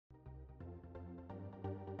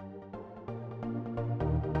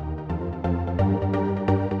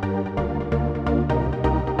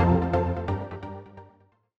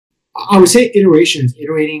I would say iterations,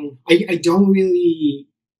 iterating. I don't really,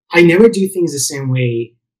 I never do things the same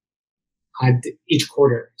way at each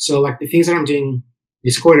quarter. So like the things that I'm doing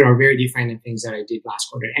this quarter are very different than things that I did last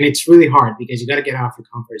quarter. And it's really hard because you got to get out of your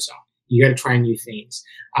comfort zone. You got to try new things.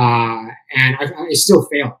 And I still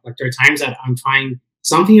fail. Like there are times that I'm trying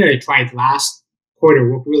something that I tried last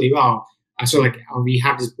quarter worked really well. We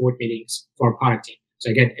have these board meetings for our product team. So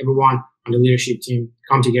I get everyone on the leadership team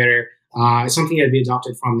come together. It's something that we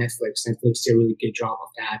adopted from Netflix. Netflix did a really good job of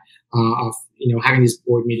that, of having these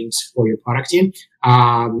board meetings for your product team.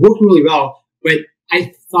 Worked really well, but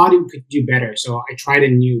I thought it could do better. So I tried a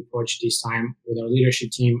new approach this time with our leadership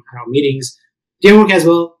team and our meetings. Didn't work as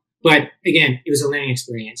well, but again, it was a learning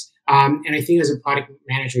experience. And I think as a product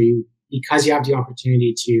manager, because you have the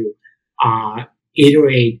opportunity to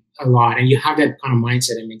iterate a lot, and you have that kind of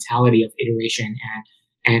mindset and mentality of iteration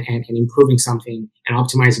and improving something and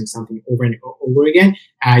optimizing something over and over again,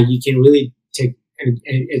 you can really take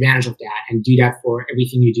advantage of that and do that for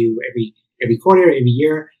everything you do every quarter, every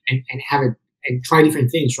year, and have it and trying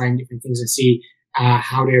different things and see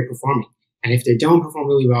how they're performing. And if they don't perform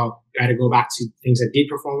really well, you got to go back to things that did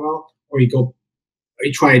perform well, or you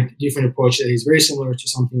try a different approach that is very similar to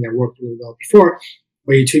something that worked really well before,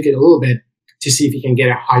 where you tweak it a little bit to see if you can get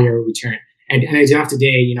a higher return. And at the end of the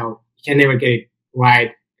day, you can never get it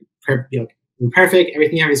right. We're perfect.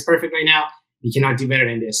 Everything you have is perfect right now. You cannot do better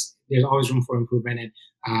than this. There's always room for improvement.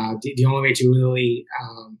 And the only way to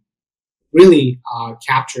really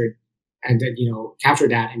capture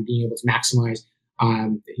that and being able to maximize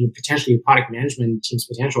potentially your product management team's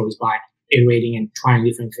potential is by iterating and trying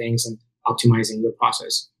different things and optimizing your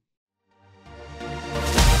process.